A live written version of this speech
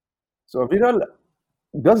So, Aviral,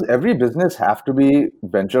 does every business have to be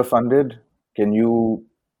venture funded? Can you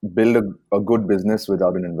build a good business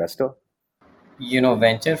without an investor?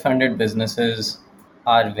 Venture funded businesses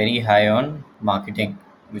are very high on marketing,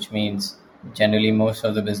 which means generally most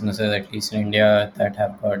of the businesses, at least in India, that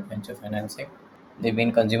have got venture financing, they've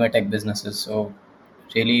been consumer tech businesses. So,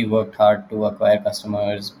 really worked hard to acquire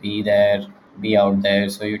customers, be there, be out there.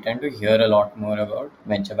 So, you tend to hear a lot more about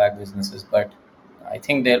venture backed businesses. But I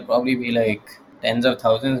think there'll probably be like tens of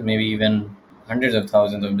thousands, maybe even hundreds of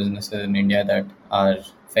thousands of businesses in India that are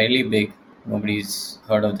fairly big. Nobody's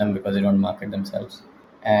heard of them because they don't market themselves.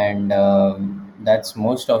 And that's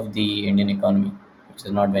most of the Indian economy, which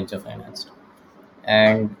is not venture financed.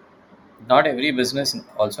 And not every business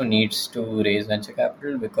also needs to raise venture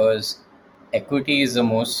capital because equity is the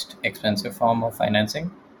most expensive form of financing.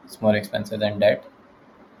 It's more expensive than debt.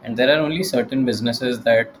 And there are only certain businesses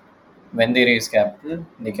that, when they raise capital,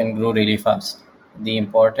 they can grow really fast. The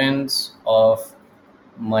importance of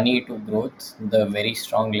money to growth, the very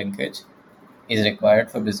strong linkage, is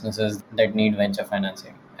required for businesses that need venture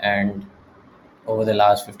financing. And over the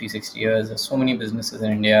last 50, 60 years, there's so many businesses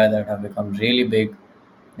in India that have become really big.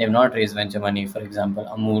 They've not raised venture money. For example,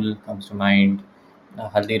 Amul comes to mind,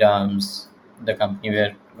 Haldiram's, the company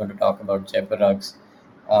we're going to talk about, Jaipur Rugs.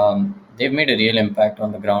 They've made a real impact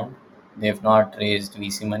on the ground. They've not raised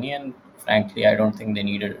VC money, and frankly, I don't think they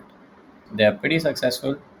needed it. They're pretty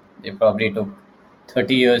successful. They probably took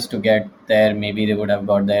 30 years to get there. Maybe they would have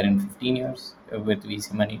got there in 15 years with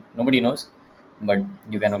VC money. Nobody knows, but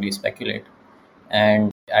you can only speculate.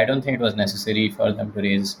 And I don't think it was necessary for them to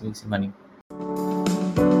raise VC money.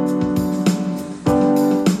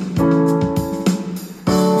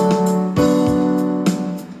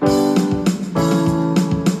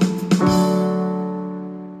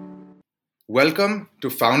 Welcome to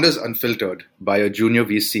Founders Unfiltered by a junior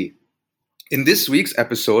VC. In this week's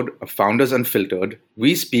episode of Founders Unfiltered,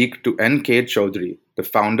 we speak to N.K. Chaudhary, the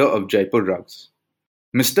founder of Jaipur Rugs.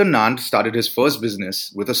 Mr. Nand started his first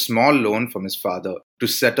business with a small loan from his father to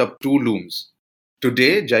set up 2 looms.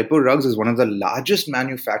 Today, Jaipur Rugs is one of the largest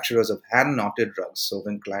manufacturers of hand-knotted rugs,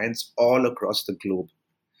 serving clients all across the globe.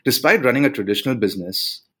 Despite running a traditional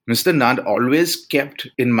business, Mr. Nand always kept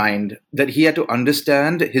in mind that he had to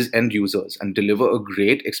understand his end users and deliver a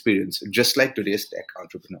great experience, just like today's tech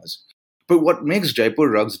entrepreneurs. But what makes Jaipur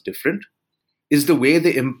Rugs different is the way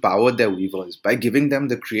they empower their weavers by giving them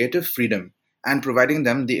the creative freedom and providing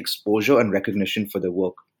them the exposure and recognition for their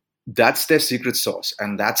work. That's their secret sauce,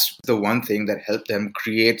 and that's the one thing that helped them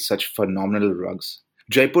create such phenomenal rugs.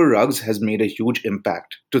 Jaipur Rugs has made a huge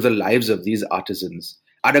impact to the lives of these artisans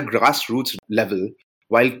at a grassroots level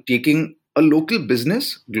while taking a local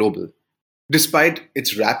business global. Despite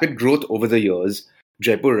its rapid growth over the years,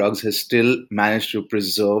 Jaipur Rugs has still managed to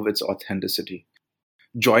preserve its authenticity.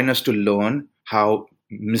 Join us to learn how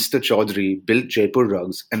Mr. Chaudhary built Jaipur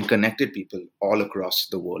Rugs and connected people all across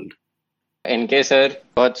the world. इनके sir,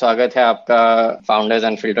 बहुत स्वागत है आपका founders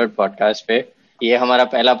unfiltered podcast पे। ये हमारा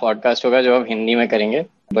पहला podcast होगा जो हम हिंदी में करेंगे,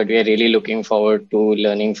 but we are really looking forward to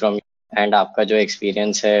learning from and आपका जो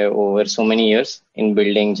एक्सपीरियंस है over so many years in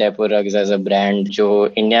building Jaipur rugs as a brand जो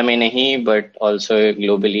इंडिया में नहीं but also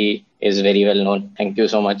globally is very well known. Thank you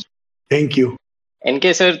so much. Thank you.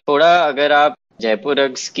 इनके sir, थोड़ा अगर आप जयपुर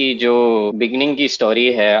रग्स की जो बिगनिंग की स्टोरी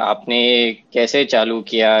है, आपने कैसे चालू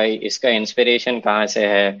किया, इसका इंस्पिरेशन कहाँ से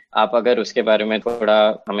है, आप अगर उसके बारे में थोड़ा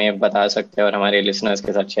हमें बता सकते हैं और हमारे लिसनर्स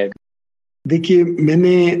के साथ शेयर। देखिए,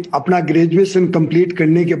 मैंने अपना ग्रेजुएशन कंप्लीट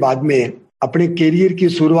करने के बाद में अपने करियर की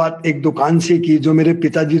शुरुआत एक दुकान से की जो मेरे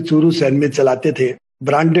पिताजी चूरू शहर में चलाते थे।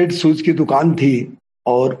 ब्रांडेड शूज की दुकान थी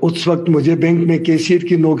और उस वक्त मुझे बैंक में कैशियर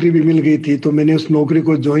की नौकरी भी मिल गई थी, तो मैंने उस नौकरी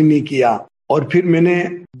को ज्वाइन नहीं किया और फिर मैंने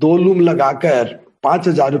 2 लूम लगाकर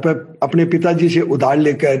 5,000 रुपए अपने पिताजी से उधार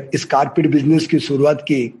लेकर इस कारपेट बिजनेस की शुरुआत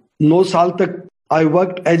की। 9 साल तक I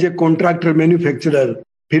worked as a contractor manufacturer.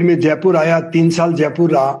 फिर मैं जयपुर आया, 3 साल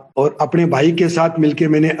जयपुर रहा और अपने भाई के साथ मिलकर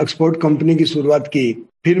मैंने एक्सपोर्ट कंपनी की शुरुआत की।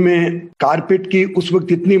 फिर मैं कारपेट की उस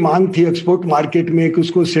वक्त इतनी मांग थी एक्सपोर्ट मार्केट में कि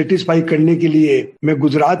उसको सेटिस्फाई करने के लिए मैं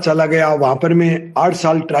गुजरात चला गया। वहां पर मैं 8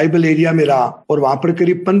 साल ट्राइबल एरिया में रहा और वहां पर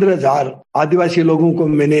करीब 15,000 आदिवासी लोगों को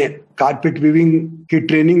मैंने कारपेट वीविंग की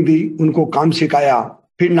ट्रेनिंग दी, उनको काम सिखाया।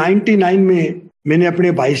 फिर 99 में मैंने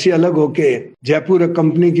अपने भाई से अलग होके जयपुर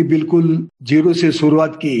कंपनी की बिल्कुल जीरो से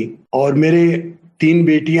शुरुआत की और मेरे 3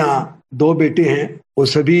 बेटियां 2 बेटे हैं, वो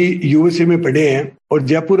सभी यूएसए में पढ़े हैं। और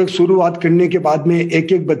जयपुर शुरुआत करने के बाद में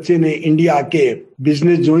एक एक बच्चे ने इंडिया आके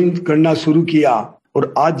बिजनेस ज्वाइन करना शुरू किया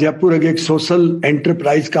और आज जयपुर एक सोशल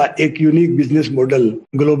एंटरप्राइज का एक यूनिक बिजनेस मॉडल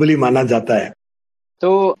ग्लोबली माना जाता है।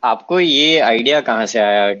 तो आपको ये आइडिया कहाँ से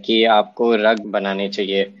आया कि आपको रग बनाने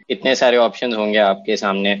चाहिए? इतने सारे ऑप्शंस होंगे आपके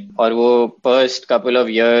सामने, और वो फर्स्ट कपल ऑफ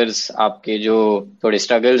इयर्स आपके जो थोड़े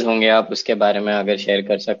स्ट्रगल्स होंगे, आप उसके बारे में अगर शेयर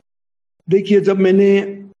कर सकते। देखिए, जब मैंने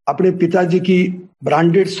अपने पिताजी की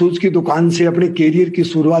ब्रांडेड शूज की दुकान से अपने कैरियर की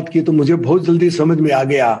शुरुआत की तो मुझे बहुत जल्दी समझ में आ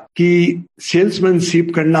गया कि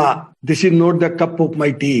सेल्समैनशिप करना this is not the cup of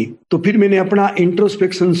my tea. तो फिर मैंने अपना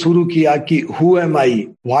इंट्रोस्पेक्शन शुरू किया कि who am I,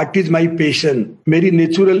 what is my passion, मेरी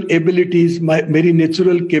नेचुरल एबिलिटीज, मेरी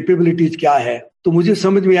नेचुरल कैपेबिलिटीज क्या है। तो मुझे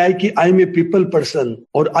समझ में आया कि I am a people person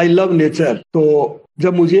और आई लव नेचर। तो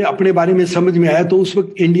जब मुझे अपने बारे में समझ में आया तो उस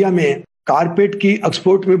वक्त इंडिया में कारपेट की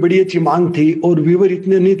एक्सपोर्ट में बड़ी अच्छी मांग थी और व्यूवर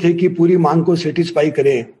इतने नहीं थे कि पूरी मांग को सेटिस्फाई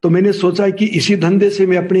करें। तो मैंने सोचा कि इसी धंधे से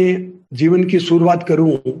मैं अपने जीवन की शुरुआत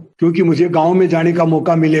करूं, क्योंकि मुझे गांव में जाने का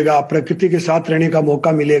मौका मिलेगा, प्रकृति के साथ रहने का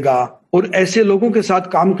मौका मिलेगा और ऐसे लोगों के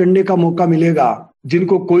साथ काम करने का मौका मिलेगा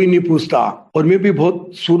जिनको कोई नहीं पूछता। और मैं भी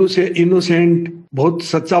बहुत शुरू से इनोसेंट, बहुत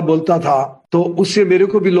सच्चा बोलता था, तो उससे मेरे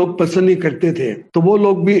को भी लोग पसंद नहीं करते थे। तो वो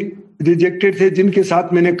लोग भी रिजेक्टेड थे जिनके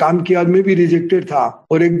साथ मैंने काम किया, और मैं भी रिजेक्टेड था,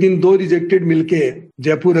 और एक दिन 2 रिजेक्टेड मिलके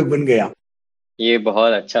जयपुर रग बन गया। ये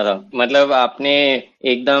बहुत अच्छा था। मतलब आपने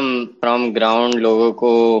एकदम फ्रॉम ग्राउंड लोगों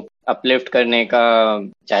को अपलिफ्ट करने का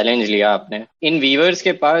चैलेंज लिया आपने। इन वीवर्स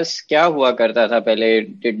के पास क्या हुआ करता था पहले?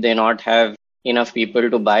 Did they not have enough people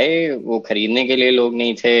to buy? वो खरीदने के लिए लोग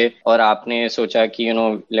नहीं थे, और आपने सोचा कि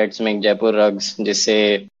लेट्स मेक जयपुर रग्स, जिससे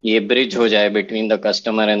ये ब्रिज हो जाए between the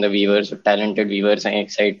customer and the weavers. Talented weavers हैं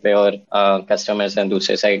एक साइड पे और कस्टमर्स हैं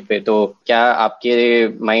दूसरे साइड पे। तो क्या आपके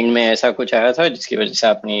माइंड में ऐसा कुछ आया था जिसकी वजह से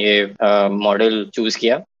आपने ये मॉडल चूज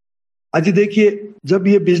किया? अजी देखिए, जब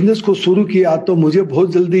ये बिजनेस को शुरू किया तो मुझे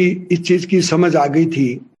बहुत जल्दी इस चीज की समझ आ गई थी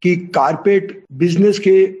कि कारपेट बिजनेस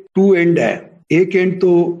के 2 एंड है। एक एंड तो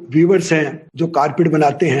व्यूवर्स हैं जो कारपेट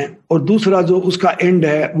बनाते हैं, और दूसरा जो उसका एंड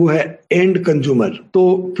है वो है एंड कंज्यूमर।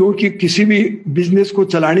 तो क्योंकि किसी भी बिजनेस को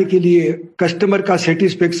चलाने के लिए कस्टमर का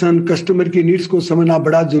सेटिस्फेक्शन, कस्टमर की नीड्स को समझना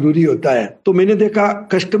बड़ा जरूरी होता है। तो मैंने देखा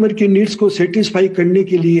कस्टमर की नीड्स को सेटिस्फाई करने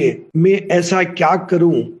के लिए मैं ऐसा क्या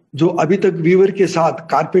करूं जो अभी तक व्यूवर के साथ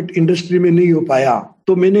कारपेट इंडस्ट्री में नहीं हो पाया।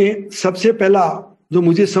 तो मैंने सबसे पहला जो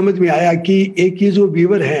मुझे समझ में आया कि एक ही जो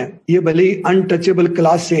व्यूवर हैं, ये भले ही अनटचेबल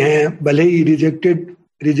क्लास से हैं, भले ही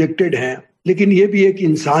रिजेक्टेड हैं, लेकिन ये भी एक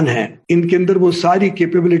इंसान है। इनके अंदर वो सारी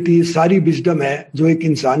कैपेबिलिटी, सारी विजडम है जो एक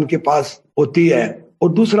इंसान के पास होती है।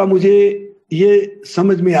 और दूसरा मुझे ये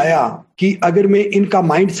समझ में आया कि अगर मैं इनका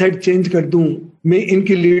माइंडसेट चेंज कर दूं, मैं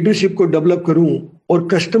इनकी लीडरशिप को डेवलप करूं और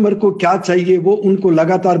कस्टमर को क्या चाहिए वो उनको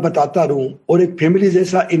लगातार बताता रहूं और एक फैमिली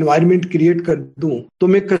जैसा एनवायरनमेंट क्रिएट कर दूं, तो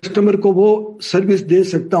मैं कस्टमर को वो सर्विस दे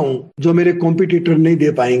सकता हूं जो मेरे कॉम्पिटिटर नहीं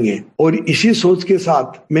दे पाएंगे। और इसी सोच के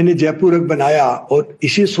साथ मैंने जयपुर रग बनाया, और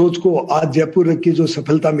इसी सोच को आज जयपुर रग की जो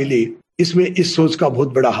सफलता मिली, इसमें इस सोच का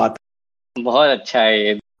बहुत बड़ा हाथ। बहुत अच्छा है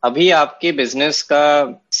ये। अभी आपके बिजनेस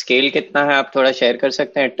का स्केल कितना है, आप थोड़ा शेयर कर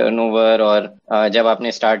सकते हैं? टर्नओवर और जब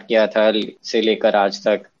आपने स्टार्ट किया था से लेकर आज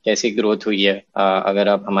तक कैसी ग्रोथ हुई है, अगर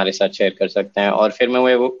आप हमारे साथ शेयर कर सकते हैं। और फिर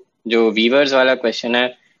मैं वो जो वीवर्स वाला क्वेश्चन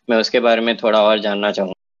है, मैं उसके बारे में थोड़ा और जानना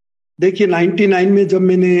चाहूँगा। देखिए, 99 में जब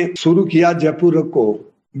मैंने शुरू किया जयपुर रग को,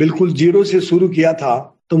 बिल्कुल जीरो से शुरू किया था,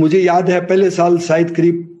 तो मुझे याद है पहले साल शायद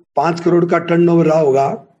करीब 5 करोड़ का टर्नओवर रहा होगा,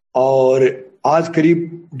 और आज करीब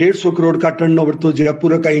 150 करोड़ का टर्नओवर तो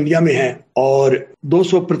जयपुर रग का इंडिया में है, और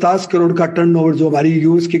 250 करोड़ का टर्नओवर जो हमारी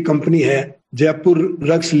यूएस की कंपनी है जयपुर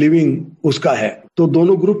रग्स लिविंग, उसका है। तो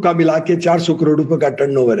दोनों ग्रुप का मिला के 400 करोड़ रुपए का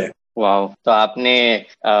टर्नओवर है। वाह! तो आपने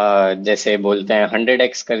जैसे बोलते हैं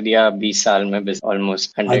 100x कर दिया 20 साल में,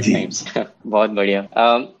 ऑलमोस्ट 100 टाइम्स। बहुत बढ़िया।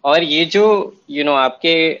 और ये जो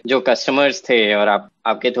आपके जो कस्टमर्स थे और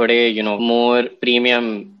आपके थोड़े मोर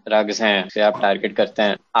प्रीमियम रग्स हैं से आप टारगेट करते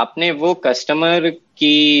हैं, आपने वो कस्टमर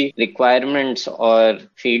की रिक्वायरमेंट्स और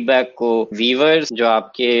फीडबैक को वीवर्स जो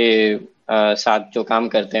आपके साथ जो काम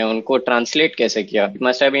करते हैं उनको ट्रांसलेट कैसे किया? It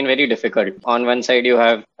must have been very difficult. On one side you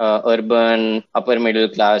have urban, upper middle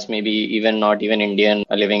class, may be even not even Indian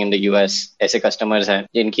living in the US, ऐसे कस्टमर्स हैं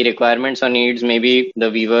जिनकी रिक्वायरमेंट्स और needs may be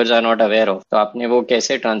the viewers are not aware of. तो आपने वो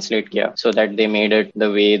कैसे translate किया so that they made it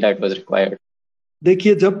the way that was required?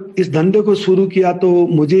 देखिए, जब इस धंधे को शुरू किया तो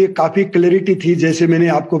मुझे काफी क्लैरिटी थी। जैसे मैंने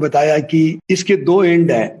आपको बताया कि इसके 2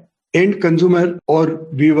 एंड है, एंड कंज्यूमर और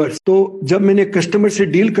व्यूवर्स। तो जब मैंने कस्टमर से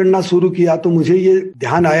डील करना शुरू किया तो मुझे ये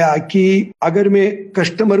ध्यान आया कि अगर मैं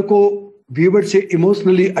कस्टमर को वीवर से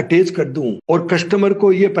इमोशनली अटैच कर दूं और कस्टमर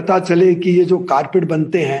को ये पता चले कि ये जो कारपेट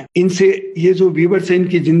बनते हैं इनसे ये जो वीवर से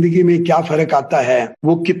इनकी जिंदगी में क्या फर्क आता है,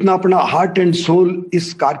 वो कितना अपना हार्ट एंड सोल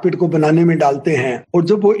इस कारपेट को बनाने में डालते हैं। और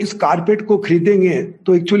जब वो इस कारपेट को खरीदेंगे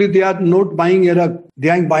तो actually they are not buying a rug, they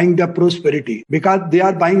are buying the prosperity because they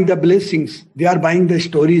are buying the blessings, they are buying the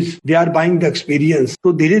stories, they are buying the experience।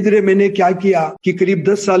 तो धीरे धीरे मैंने क्या किया कि करीब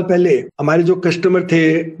 10 साल पहले हमारे जो कस्टमर थे,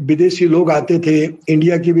 विदेशी लोग आते थे,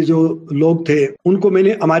 इंडिया के भी जो लोग थे, उनको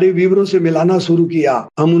मैंने हमारे वीवरों से मिलाना शुरू किया।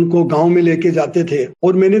 हम उनको गांव में लेके जाते थे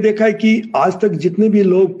और मैंने देखा है कि आज तक जितने भी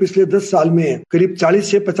लोग पिछले 10 साल में करीब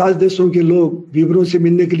 40 से 50 देशों के लोग वीवरों से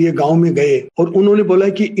मिलने के लिए गाँव में गए और उन्होंने बोला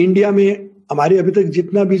कि इंडिया में हमारे अभी तक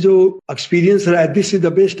जितना भी जो एक्सपीरियंस रहा है, this is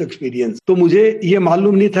the best experience. तो मुझे ये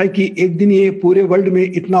मालूम नहीं था कि एक दिन ये पूरे वर्ल्ड में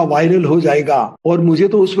इतना वायरल हो जाएगा और मुझे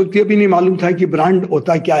तो उस वक्त ये भी नहीं मालूम था कि ब्रांड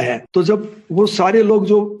होता क्या है। तो जब वो सारे लोग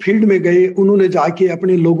जो फील्ड में गए उन्होंने जाके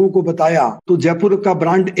अपने लोगों को बताया तो जयपुर का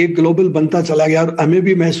ब्रांड एक ग्लोबल बनता चला गया और हमें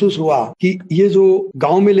भी महसूस हुआ कि ये जो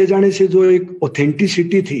गाँव में ले जाने से जो एक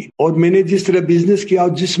ऑथेंटिसिटी थी और मैंने जिस तरह बिजनेस किया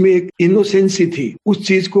और जिसमें एक इनोसेंसी थी, उस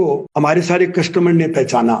चीज को हमारे सारे कस्टमर ने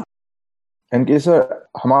पहचाना। एनके सर,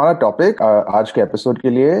 हमारा टॉपिक आज के एपिसोड के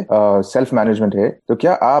लिए सेल्फ मैनेजमेंट है, तो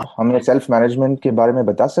क्या आप हमें सेल्फ मैनेजमेंट के बारे में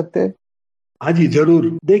बता सकते हैं? हाँ जी जरूर।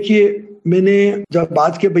 देखिए, मैंने जब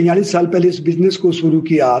आज के 42 साल पहले इस बिजनेस को शुरू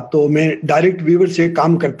किया तो मैं डायरेक्ट वीवर से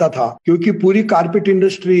काम करता था, क्योंकि पूरी कारपेट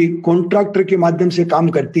इंडस्ट्री कॉन्ट्रैक्टर के माध्यम से काम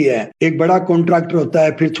करती है। एक बड़ा कॉन्ट्रैक्टर होता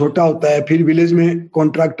है, फिर छोटा होता है, फिर विलेज में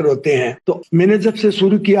कॉन्ट्रैक्टर होते हैं। तो मैंने जब से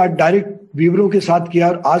शुरू किया डायरेक्ट वीवरों के साथ किया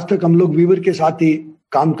और आज तक हम लोग वीवर के साथ ही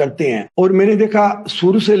काम करते हैं। और मैंने देखा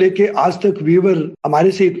शुरू से लेके आज तक वीवर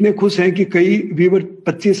हमारे से इतने खुश हैं कि कई वीवर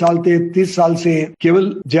 25 साल से 30 साल से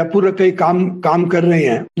केवल जयपुर का ही काम कर रहे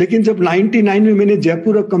हैं। लेकिन जब 99 में मैंने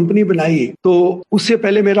जयपुर कंपनी बनाई तो उससे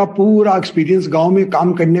पहले मेरा पूरा एक्सपीरियंस गांव में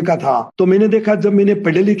काम करने का था। तो मैंने देखा जब मैंने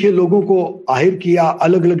पढ़े लिखे लोगों को हायर किया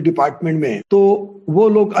अलग अलग डिपार्टमेंट में तो वो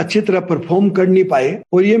लोग अच्छी तरह परफॉर्म कर नहीं पाए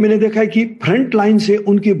और ये मैंने देखा है कि फ्रंट लाइन से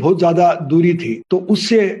उनकी बहुत ज्यादा दूरी थी। तो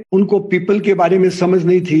उससे उनको पीपल के बारे में समझ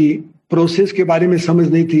नहीं थी, प्रोसेस के बारे में समझ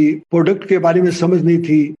नहीं थी, प्रोडक्ट के बारे में समझ नहीं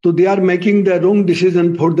थी। तो they are making the wrong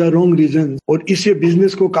decision for the wrong reason और इससे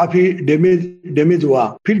बिजनेस को काफी डैमेज हुआ।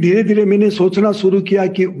 फिर धीरे धीरे मैंने सोचना शुरू किया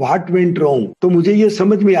कि व्हाट वेंट रॉन्ग। तो मुझे ये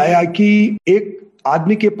समझ में आया कि एक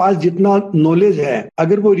आदमी के पास जितना नॉलेज है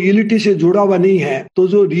अगर वो रियलिटी से जुड़ा हुआ नहीं है तो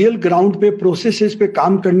जो रियल ग्राउंड पे प्रोसेसेस पे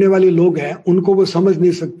काम करने वाले लोग हैं उनको वो समझ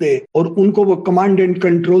नहीं सकते और उनको वो कमांड एंड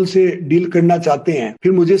कंट्रोल से डील करना चाहते हैं।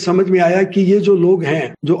 फिर मुझे समझ में आया कि ये जो लोग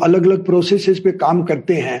हैं जो अलग अलग प्रोसेसेस पे काम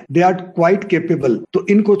करते हैं दे आर क्वाइट केपेबल। तो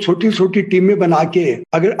इनको छोटी छोटी टीमें बना के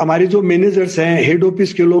अगर हमारे जो मैनेजर्स हैं, हेड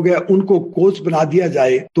ऑफिस के लोग हैं, उनको कोच बना दिया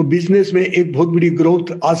जाए तो बिजनेस में एक बहुत बड़ी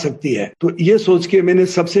ग्रोथ आ सकती है। तो ये सोच के मैंने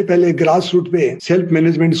सबसे पहले ग्रास रूट पे सेल्फ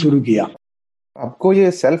मैनेजमेंट शुरू किया। आपको ये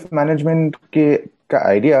सेल्फ मैनेजमेंट का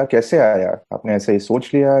आइडिया कैसे आया? आपने ऐसे ही सोच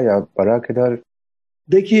लिया या पढ़ा किधर?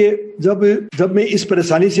 देखिए, जब मैं इस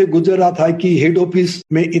परेशानी से गुजर रहा था कि हेड ऑफिस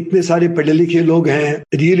में इतने सारे पढ़े लिखे लोग हैं,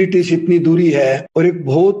 रियलिटी से इतनी दूरी है और एक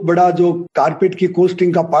बहुत बड़ा जो कारपेट की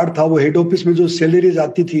कॉस्टिंग का पार्ट था वो हेड ऑफिस में जो सैलरीज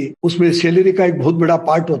आती थी उसमें सैलरी का एक बहुत बड़ा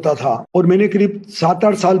पार्ट होता था। और मैंने करीब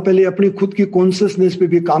 7-8 साल पहले अपनी खुद की कॉन्शियसनेस पे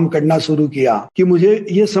भी काम करना शुरू किया कि मुझे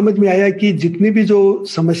ये समझ में आया कि जितनी भी जो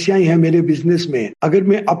समस्याएं हैं मेरे बिजनेस में, अगर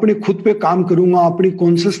मैं अपने खुद पे काम करूंगा, अपनी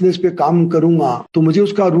कॉन्शियसनेस पे काम करूंगा तो मुझे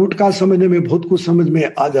उसका रूट का समझने में बहुत कुछ समझ में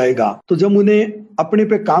आ जाएगा। तो जब उन्हें अपने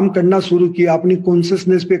पे काम करना शुरू किया, अपनी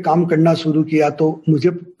कॉन्शियसनेस पे काम करना शुरू किया तो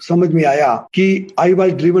मुझे समझ में आया कि I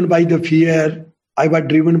was driven by the fear, I was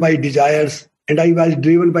driven by desires and I was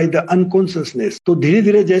driven by the unconsciousness. तो धीरे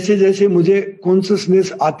धीरे जैसे जैसे मुझे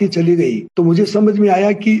कॉन्शियसनेस आती चली गई तो मुझे समझ में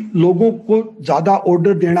आया कि लोगों को ज्यादा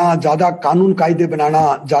ऑर्डर देना, ज्यादा कानून कायदे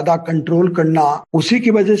बनाना, ज्यादा कंट्रोल करना, उसी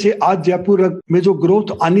की वजह से आज जयपुर में जो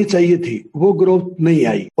ग्रोथ आनी चाहिए थी वो ग्रोथ नहीं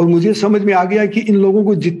आई। और मुझे समझ में आ गया कि इन लोगों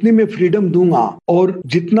को जितनी मैं फ्रीडम दूंगा और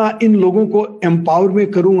जितना इन लोगों को एम्पावर में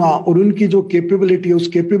करूंगा और उनकी जो कैपेबिलिटी है उस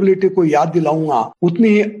कैपेबिलिटी को याद दिलाऊंगा, उतनी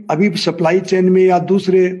ही अभी सप्लाई चेन में या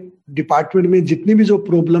दूसरे डिपार्टमेंट में जितनी भी जो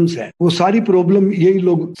प्रॉब्लम्स है वो सारी प्रॉब्लम यही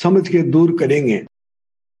लोग समझ के दूर करेंगे।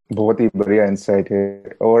 बहुत ही बढ़िया इंसाइट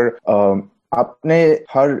है। और आपने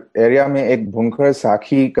हर एरिया में एक बुनकर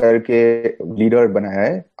साखी करके लीडर बनाया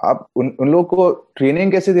है। आप उन लोगों को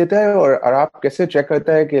ट्रेनिंग कैसे देता है और आप कैसे चेक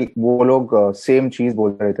करता है कि वो लोग सेम चीज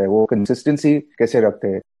बोल रहे थे, वो कंसिस्टेंसी कैसे रखते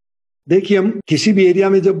हैं? देखिए, हम किसी भी एरिया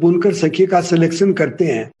में जब बुनकर सखी का सिलेक्शन करते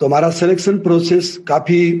हैं तो हमारा सिलेक्शन प्रोसेस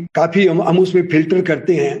काफी हम उसमें फिल्टर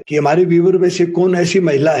करते हैं कि हमारे व्यूअर में से कौन ऐसी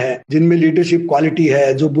महिला है जिनमें लीडरशिप क्वालिटी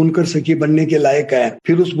है जो बुनकर सखी बनने के लायक है।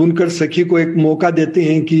 फिर उस बुनकर सखी को एक मौका देते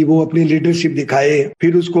हैं कि वो अपनी लीडरशिप दिखाए।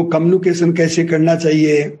 फिर उसको कम्युनिकेशन कैसे करना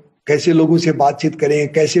चाहिए, कैसे लोगों से बातचीत करें,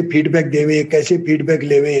 कैसे फीडबैक देवें, कैसे फीडबैक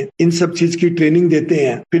लेवें, इन सब चीज की ट्रेनिंग देते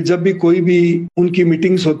हैं। फिर जब भी कोई भी उनकी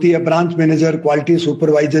मीटिंग्स होती है ब्रांच मैनेजर, क्वालिटी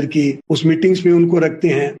सुपरवाइजर की, उस मीटिंग्स में उनको रखते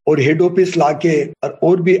हैं और हेड ऑफिस लाके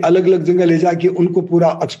और भी अलग अलग जगह ले जाके उनको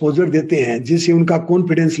पूरा एक्सपोजर देते हैं, जिससे उनका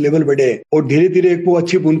कॉन्फिडेंस लेवल बढ़े और धीरे धीरे वो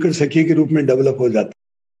अच्छी बुनकर सखी के रूप में डेवलप हो जाता है।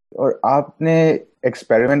 और आपने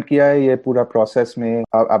एक्सपेरिमेंट किया है ये पूरा प्रोसेस में?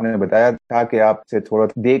 आपने बताया था कि आपसे थोड़ा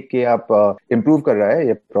देख के आप इम्प्रूव कर रहा है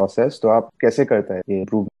ये प्रोसेस, तो आप कैसे करता है ये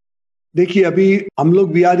इम्प्रूव? देखिए, अभी हम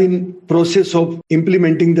लोग we are in process of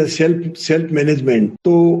implementing the self management.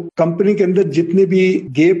 तो कंपनी के अंदर जितने भी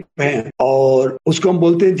गैप हैं और उसको हम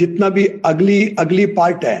बोलते हैं जितना भी अगली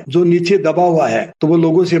पार्ट है जो नीचे दबा हुआ है, तो वो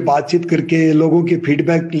लोगों से बातचीत करके, लोगों के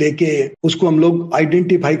फीडबैक लेके उसको हम लोग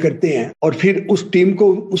आइडेंटिफाई करते हैं और फिर उस टीम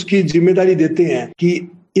को उसकी जिम्मेदारी देते हैं कि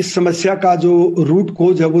इस समस्या का जो रूट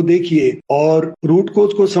कोज है वो देखिए और रूट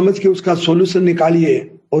कोज को समझ के उसका सॉल्यूशन निकालिए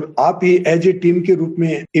और आप ही एज ए टीम के रूप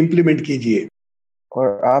में इम्प्लीमेंट कीजिए।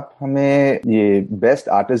 और आप हमें ये बेस्ट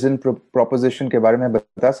आर्टिजन प्रोपोजिशन के बारे में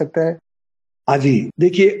बता सकते हैं? हाँ जी,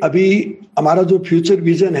 देखिए अभी हमारा जो फ्यूचर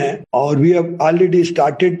विजन है और we have already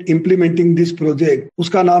started implementing this project,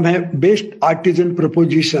 उसका नाम है best artisan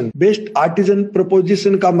proposition. Best artisan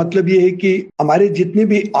proposition का मतलब ये है कि हमारे जितने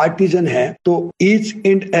भी आर्टिजन हैं, तो each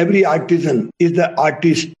and every artisan is the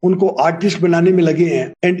artist, उनको आर्टिस्ट बनाने में लगे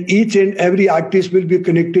हैं and each and every artist will be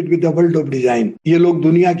connected with the world of design. ये लोग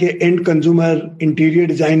दुनिया के end consumer, interior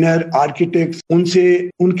designer, architect,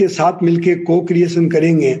 उनके साथ मिलके को क्रिएशन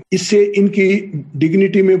करेंगे। इससे इनकी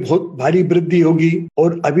डिग्निटी में बहुत भारी वृद्धि होगी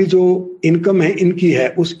और अभी जो इनकम है इनकी है,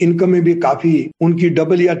 उस इनकम में भी काफी उनकी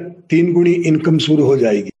डबल या 3 गुनी इनकम शुरू हो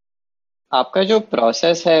जाएगी। आपका जो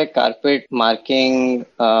प्रोसेस है कारपेट मार्किंग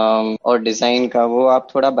और डिजाइन का, वो आप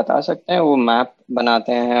थोड़ा बता सकते हैं? वो मैप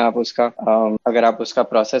बनाते हैं आप उसका, अगर आप उसका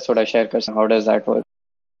प्रोसेस थोड़ा शेयर कर सकते, हाउ डज दैट वर्क?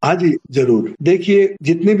 हाँ जी, जरूर। देखिए,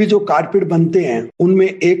 जितने भी जो कारपेट बनते हैं उनमें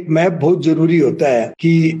एक मैप बहुत जरूरी होता है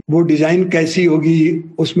कि वो डिजाइन कैसी होगी,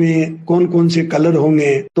 उसमें कौन कौन से कलर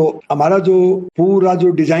होंगे। तो हमारा जो पूरा जो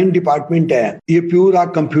डिजाइन डिपार्टमेंट है ये पूरा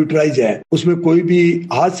कंप्यूटराइज है, उसमें कोई भी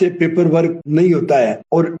हाथ से पेपर वर्क नहीं होता है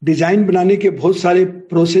और डिजाइन बनाने के बहुत सारे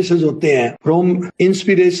प्रोसेसेस होते हैं, फ्रॉम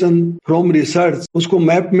इंस्पिरेशन, फ्रॉम रिसर्च, उसको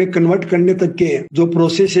मैप में कन्वर्ट करने तक के जो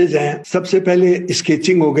प्रोसेसेस हैं। सबसे पहले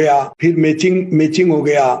स्केचिंग हो गया, फिर मैचिंग हो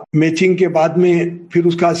गया, मैचिंग के बाद में फिर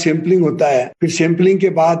उसका सैंपलिंग होता है, फिर सैंपलिंग के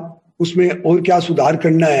बाद उसमें और क्या सुधार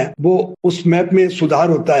करना है वो उस मैप में सुधार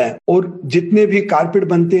होता है। और जितने भी कारपेट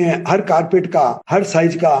बनते हैं, हर कारपेट का, हर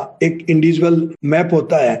साइज का एक इंडिविजुअल मैप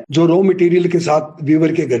होता है जो रॉ मटेरियल के साथ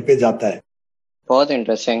वीवर के घर पे जाता है। बहुत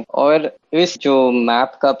इंटरेस्टिंग। और इस जो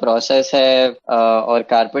मैप का प्रोसेस है और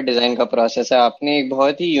कारपेट डिजाइन का प्रोसेस है, आपने एक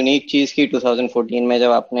बहुत ही यूनिक चीज की 2014 में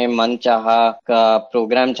जब आपने मन चाहा का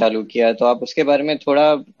प्रोग्राम चालू किया, तो आप उसके बारे में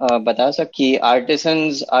थोड़ा बता सकते कि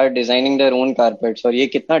artisans are designing their own carpets और ये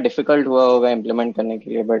कितना डिफिकल्ट हुआ होगा इम्प्लीमेंट करने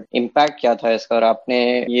के लिए, बट इम्पैक्ट क्या था इसका और आपने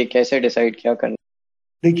ये कैसे डिसाइड किया करना?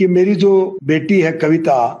 देखिए, मेरी जो बेटी है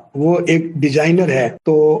कविता, वो एक डिजाइनर है।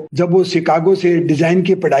 तो जब वो शिकागो से डिजाइन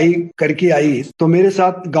की पढ़ाई करके आई तो मेरे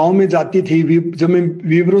साथ गांव में जाती थी। जब मैं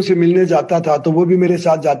वीवरों से मिलने जाता था तो वो भी मेरे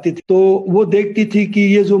साथ जाती थी। तो वो देखती थी कि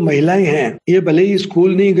ये जो महिलाएं हैं, ये भले ही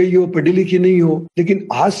स्कूल नहीं गई हो, पढ़ी लिखी नहीं हो, लेकिन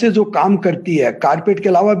हाथ से जो काम करती है, कारपेट के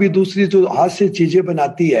अलावा भी दूसरी जो हाथ से चीजें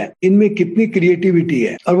बनाती है, इनमें कितनी क्रिएटिविटी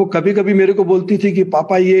है। और वो कभी कभी मेरे को बोलती थी कि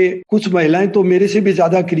पापा, ये कुछ महिलाएं तो मेरे से भी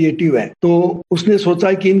ज्यादा क्रिएटिव है। तो उसने सोचा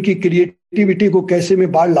कि इनकी क्रिएटिविटी को कैसे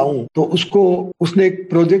मैं बाहर लाऊं, तो उसने एक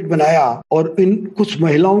प्रोजेक्ट बनाया और इन कुछ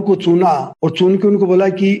महिलाओं को चुना और चुन के उनको बोला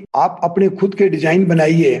कि आप अपने खुद के डिजाइन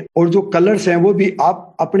बनाइए और जो कलर्स हैं वो भी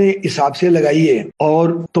आप अपने हिसाब से लगाइए।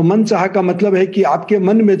 और तो मन चाहा का मतलब है कि आपके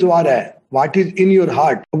मन में जो आ रहा है, what is in your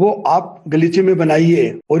heart, वो आप गलीचे में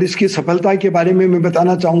बनाइए। और इसकी सफलता के बारे में मैं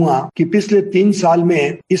बताना चाहूंगा कि पिछले 3 साल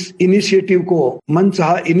में इस इनिशिएटिव को, मन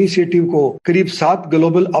चाहा इनिशिएटिव को, करीब 7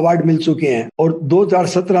 ग्लोबल अवार्ड मिल चुके हैं। और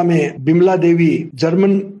 2017 में बिमला देवी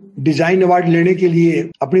जर्मन डिजाइन अवार्ड लेने के लिए,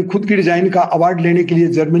 अपनी खुद की डिजाइन का अवार्ड लेने के लिए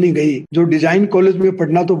जर्मनी गई। जो डिजाइन कॉलेज में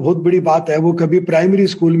पढ़ना तो बहुत बड़ी बात है, वो कभी प्राइमरी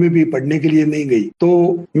स्कूल में भी पढ़ने के लिए नहीं गई।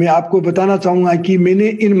 तो मैं आपको बताना चाहूंगा कि मैंने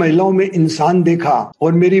इन महिलाओं में इंसान देखा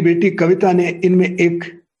और मेरी बेटी कविता ने इनमें एक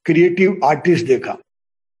क्रिएटिव आर्टिस्ट देखा।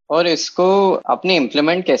 और इसको आपने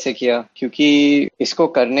इम्प्लीमेंट कैसे किया? क्योंकि इसको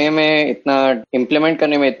करने में इम्प्लीमेंट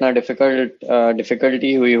करने में इतना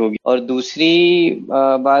डिफिकल्टी हुई होगी। और दूसरी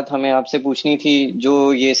बात हमें आपसे पूछनी थी,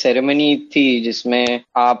 जो ये सेरेमनी थी जिसमें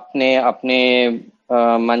आपने अपने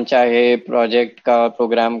मनचाहे प्रोजेक्ट का,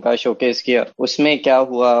 प्रोग्राम का शोकेस किया, उसमें क्या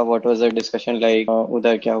हुआ? What was the discussion like?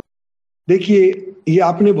 उधर क्या हुआ? देखिए, ये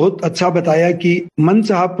आपने बहुत अच्छा बताया कि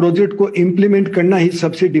मनचाहा प्रोजेक्ट को इम्प्लीमेंट करना ही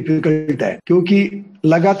सबसे डिफिकल्ट है, क्योंकि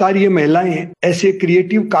लगातार ये महिलाएं ऐसे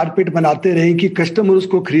क्रिएटिव कारपेट बनाते रहें कि कस्टमर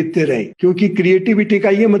उसको खरीदते रहें, क्योंकि क्रिएटिविटी का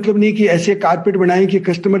ये मतलब नहीं कि ऐसे कारपेट बनाएं कि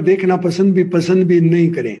कस्टमर देखना पसंद भी नहीं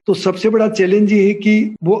करें। तो सबसे बड़ा चैलेंज ये है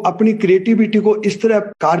कि वो अपनी क्रिएटिविटी को इस तरह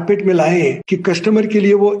कारपेट में लाएं कि कस्टमर के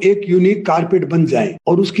लिए वो एक यूनिक कारपेट बन जाए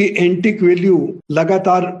और उसकी एंटिक वैल्यू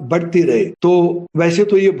लगातार बढ़ती रहे। तो वैसे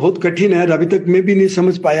तो ये बहुत कठिन है, अभी तक मैं भी नहीं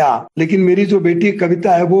समझ पाया, लेकिन मेरी जो बेटी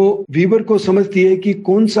कविता है वो वीवर को समझती है कि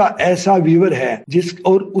कौन सा ऐसा वीवर है जिस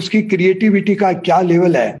और उसकी क्रिएटिविटी का क्या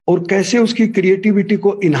लेवल है और कैसे उसकी क्रिएटिविटी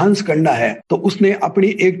को इन्हांस करना है। तो उसने अपनी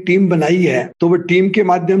एक टीम बनाई है, तो वो टीम के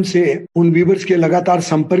माध्यम से उन वीवर्स के लगातार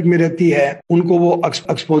संपर्क में रहती है, उनको वो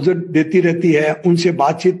एक्सपोजर देती रहती है, उनसे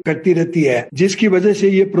बातचीत करती रहती है, जिसकी वजह से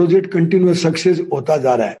ये प्रोजेक्ट कंटिन्यूअस सक्सेस होता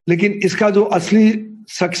जा रहा है। लेकिन इसका जो असली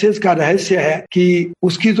सक्सेस का रहस्य है कि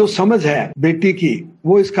उसकी जो समझ है बेटी की,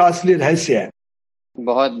 वो इसका असली रहस्य है।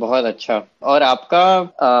 बहुत बहुत अच्छा। और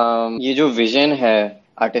आपका ये जो विजन है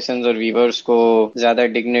आर्टिसंस और वीवर्स को ज्यादा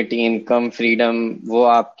डिग्निटी, इनकम, फ्रीडम, वो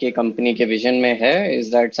आपके कंपनी के विजन में है? इज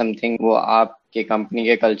दैट समथिंग वो आपके कंपनी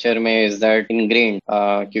के कल्चर में, इज दैट इनग्रेन्ड?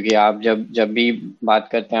 क्योंकि आप जब भी बात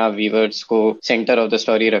करते हैं आप वीवर्स को सेंटर ऑफ द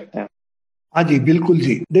स्टोरी रखते हैं। हाँ जी, बिल्कुल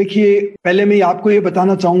जी। देखिए, पहले मैं आपको ये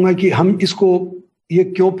बताना चाहूंगा कि हम इसको ये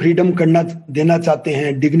क्यों फ्रीडम करना देना चाहते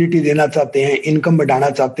हैं, डिग्निटी देना चाहते हैं, इनकम बढ़ाना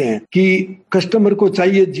चाहते हैं कि कस्टमर को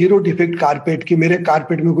चाहिए जीरो डिफेक्ट कारपेट, कि मेरे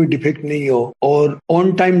कारपेट में कोई डिफेक्ट नहीं हो, और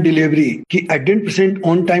ऑन टाइम डिलीवरी, कि 100%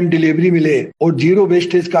 ऑन टाइम डिलीवरी मिले और जीरो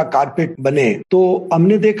वेस्टेज का कारपेट बने। तो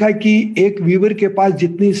हमने देखा कि एक वीवर के पास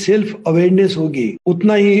जितनी सेल्फ अवेयरनेस होगी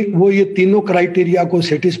उतना ही वो ये तीनों क्राइटेरिया को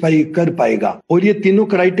सेटिस्फाई कर पाएगा। और ये तीनों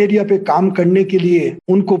क्राइटेरिया पे काम करने के लिए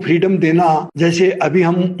उनको फ्रीडम देना, जैसे अभी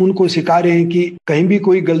हम उनको सिखा रहे हैं कि कहीं भी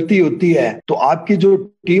कोई गलती होती है तो आपकी जो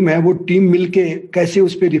टीम है वो टीम मिलके कैसे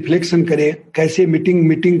उस पर रिफ्लेक्शन करे, कैसे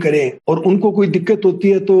मीटिंग करे, और उनको कोई दिक्कत होती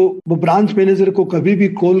है तो वो ब्रांच मैनेजर को कभी भी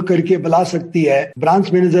कॉल करके बुला सकती है।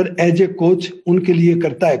 Branch manager as a coach उनके लिए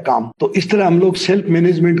करता है काम। तो इस तरह हम लोग सेल्फ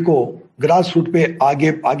मैनेजमेंट को ग्रास रूट पे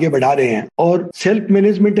आगे बढ़ा रहे हैं। और सेल्फ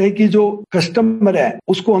मैनेजमेंट है कि जो कस्टमर है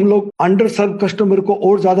उसको हम लोग अंडर सर्व कस्टमर को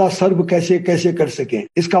और ज्यादा सर्व कैसे कर सकें,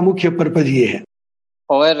 इसका मुख्य पर्पज ये है।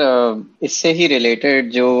 और इससे ही रिलेटेड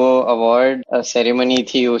जो अवार्ड सेरेमनी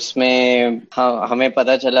थी उसमें हमें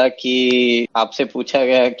पता चला कि आपसे पूछा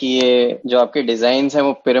गया कि ये जो आपके डिजाइन्स हैं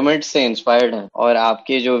वो पिरामिड से इंस्पायर्ड हैं, और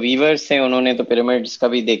आपके जो वीवर्स थे उन्होंने तो पिरामिड्स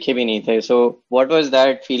कभी देखे भी नहीं थे। So what was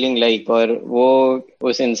that feeling like, और वो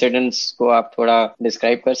उस इंसिडेंट्स को आप थोड़ा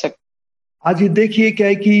डिस्क्राइब कर सकते? हाँ जी, देखिए क्या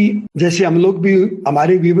है कि जैसे हम लोग भी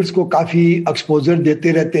हमारे व्यूवर्स को काफी एक्सपोजर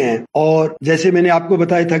देते रहते हैं, और जैसे मैंने आपको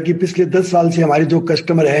बताया था कि पिछले 10 साल से हमारे जो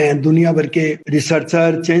कस्टमर हैं, दुनिया भर के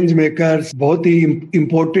रिसर्चर, चेंज मेकर्स, बहुत ही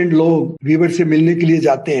इम्पोर्टेंट लोग व्यूवर से मिलने के लिए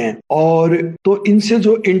जाते हैं। और तो इनसे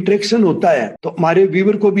जो इंटरेक्शन होता है तो हमारे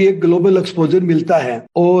व्यूवर को भी एक ग्लोबल एक्सपोजर मिलता है।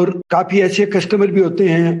 और काफी ऐसे कस्टमर भी होते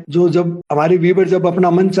हैं जो जब हमारे व्यूवर जब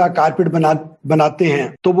अपना मनचाहा कारपेट बनाते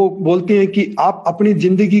हैं तो वो बोलते हैं कि आप अपनी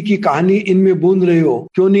जिंदगी की कहानी इनमें बूंद रहे हो,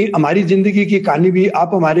 क्यों नहीं हमारी जिंदगी की कहानी भी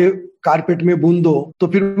आप हमारे कारपेट में बूंद दो। तो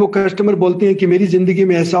फिर वो कस्टमर बोलते हैं कि मेरी जिंदगी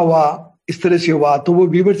में ऐसा हुआ, इस तरह से हुआ, तो वो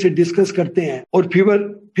व्यूवर से डिस्कस करते हैं। और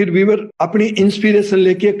फिर व्यूवर अपनी इंस्पिरेशन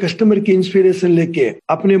लेके, कस्टमर की इंस्पिरेशन लेके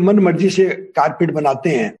अपने मन मर्जी से कारपेट बनाते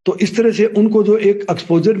हैं। तो इस तरह से उनको जो एक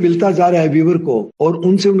एक्सपोजर मिलता जा रहा है व्यूवर को, और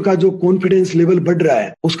उनसे उनका जो कॉन्फिडेंस लेवल बढ़ रहा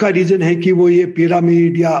है, उसका रीजन है कि वो ये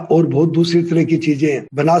पिरामिड या और बहुत दूसरी तरह की चीजें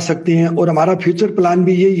बना सकते हैं। और हमारा फ्यूचर प्लान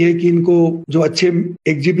भी यही है कि इनको जो अच्छे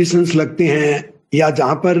एग्जीबिशंस लगते हैं या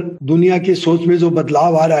जहाँ पर दुनिया की सोच में जो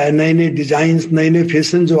बदलाव आ रहा है, नए नए डिजाइन, नए नए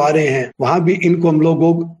फैशन जो आ रहे हैं, वहां भी इनको हम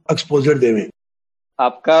लोग एक्सपोजर देवें।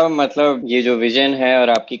 आपका मतलब ये जो विजन है और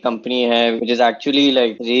आपकी कंपनी है which is actually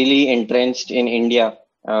like really entrenched in India.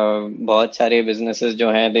 बहुत सारे बिजनेसेस जो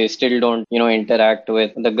हैं they still don't interact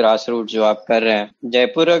with the grass root जो आप कर रहे हैं।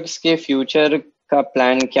 जयपुर रग्स के फ्यूचर का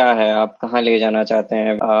प्लान क्या है? आप कहाँ ले जाना चाहते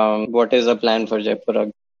हैं? What is the plan for Jaipur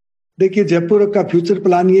rugs? देखिए, जयपुर का फ्यूचर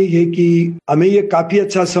प्लान यही है कि हमें ये काफी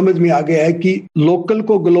अच्छा समझ में आ गया है कि लोकल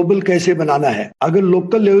को ग्लोबल कैसे बनाना है। अगर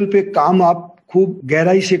लोकल लेवल पे काम आप खूब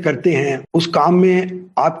गहराई से करते हैं, उस काम में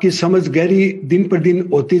आपकी समझ गहरी दिन पर दिन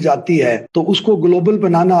होती जाती है, तो उसको ग्लोबल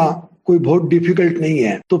बनाना कोई बहुत डिफिकल्ट नहीं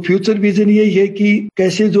है। तो फ्यूचर विजन यही है कि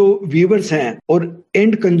कैसे जो व्यूवर्स हैं और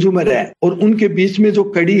एंड कंज्यूमर है और उनके बीच में जो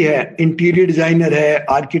कड़ी है, इंटीरियर डिजाइनर है,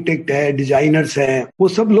 आर्किटेक्ट है, डिजाइनर्स हैं, वो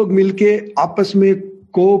सब लोग मिलके आपस में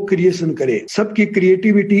को क्रिएशन करे। सबकी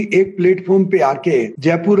क्रिएटिविटी एक प्लेटफॉर्म पे आके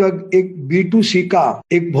जयपुर रग एक B2C का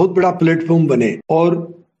एक बहुत बड़ा प्लेटफॉर्म बने,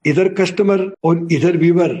 और इधर कस्टमर और इधर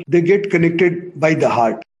weaver they get connected by the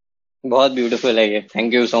heart. बहुत ब्यूटीफुल है ये,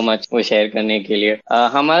 थैंक यू सो मच वो शेयर करने के लिए।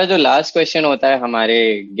 हमारा जो लास्ट क्वेश्चन होता है हमारे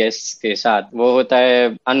गेस्ट के साथ वो होता है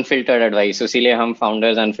अनफिल्टर्ड एडवाइस, इसीलिए हम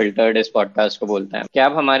फाउंडर्स अनफिल्टर्ड इस पॉडकास्ट को बोलते हैं। क्या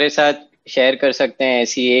आप हमारे साथ शेयर कर सकते हैं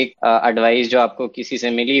ऐसी एक एडवाइस जो आपको किसी से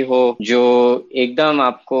मिली हो, जो एकदम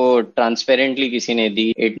आपको ट्रांसपेरेंटली किसी ने दी,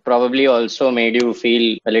 it probably also made you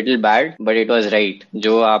feel a little bad but it was right,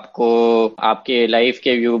 जो आपको आपके लाइफ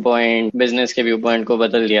के व्यू पॉइंट, बिजनेस के व्यू पॉइंट को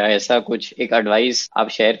बदल दिया, ऐसा कुछ एक एडवाइस आप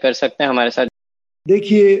शेयर कर सकते हैं हमारे साथ?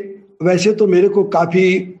 देखिए, वैसे तो मेरे को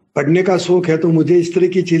काफी पढ़ने का शौक है, तो मुझे इस तरह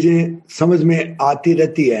की चीजें समझ में आती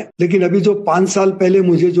रहती है। लेकिन अभी जो 5 साल पहले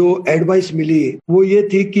मुझे जो एडवाइस मिली वो ये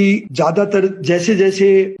थी कि ज्यादातर जैसे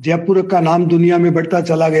जैसे जयपुर का नाम दुनिया में बढ़ता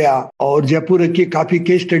चला गया और जयपुर की काफी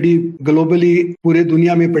केस स्टडी ग्लोबली पूरे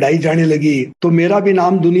दुनिया में पढ़ाई जाने लगी, तो मेरा भी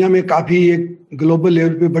नाम दुनिया में काफी एक ग्लोबल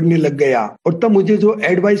लेवल पे बढ़ने लग गया। और तब मुझे जो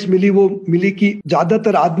एडवाइस मिली वो मिली कि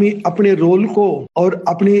ज्यादातर आदमी अपने रोल को और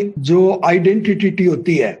अपनी जो आइडेंटिटी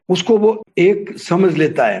होती है उसको वो एक समझ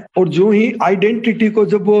लेता है, और जो ही आइडेंटिटी को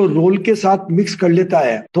जब वो रोल के साथ मिक्स कर लेता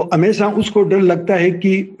है तो हमेशा उसको डर लगता है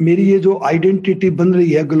कि मेरी ये जो आइडेंटिटी बन रही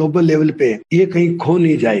है ग्लोबल लेवल पे ये कहीं खो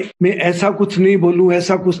नहीं जाए। मैं ऐसा कुछ नहीं बोलूं,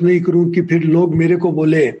 ऐसा कुछ नहीं करूं कि फिर लोग मेरे को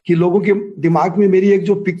बोले कि लोगों के दिमाग में मेरी एक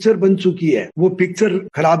जो पिक्चर बन चुकी है वो पिक्चर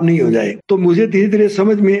खराब नहीं हो जाए। तो मुझे धीरे धीरे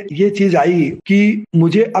समझ में ये चीज आई कि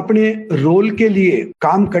मुझे अपने रोल के लिए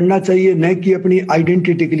काम करना चाहिए, न कि अपनी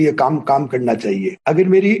आइडेंटिटी के लिए काम करना चाहिए। अगर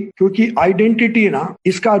मेरी, क्योंकि आइडेंटिटी है ना,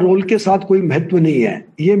 इसका रोल के साथ कोई महत्व नहीं है,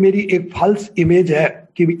 ये मेरी एक फॉल्स इमेज है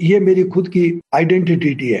कि ये मेरी खुद की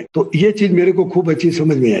आइडेंटिटी है। तो ये चीज मेरे को खूब अच्छी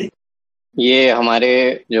समझ में आई। ये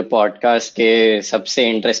हमारे जो पॉडकास्ट के सबसे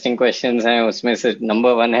इंटरेस्टिंग क्वेश्चंस हैं उसमें से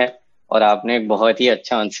नंबर 1 है, और आपने एक बहुत ही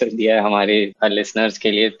अच्छा आंसर दिया है हमारे लिसनर्स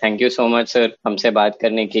के लिए। Thank you so much sir हमसे बात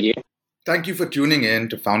करने के लिए। Thank you for tuning in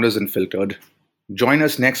to Founders Unfiltered. Join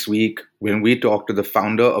us next week when we talk to the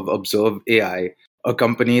founder of Observe AI, a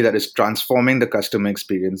company that is transforming the customer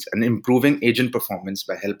experience and improving agent performance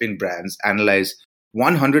by helping brands analyze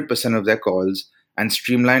 100% of their calls and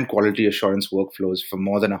streamline quality assurance workflows for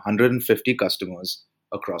more than 150 customers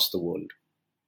across the world.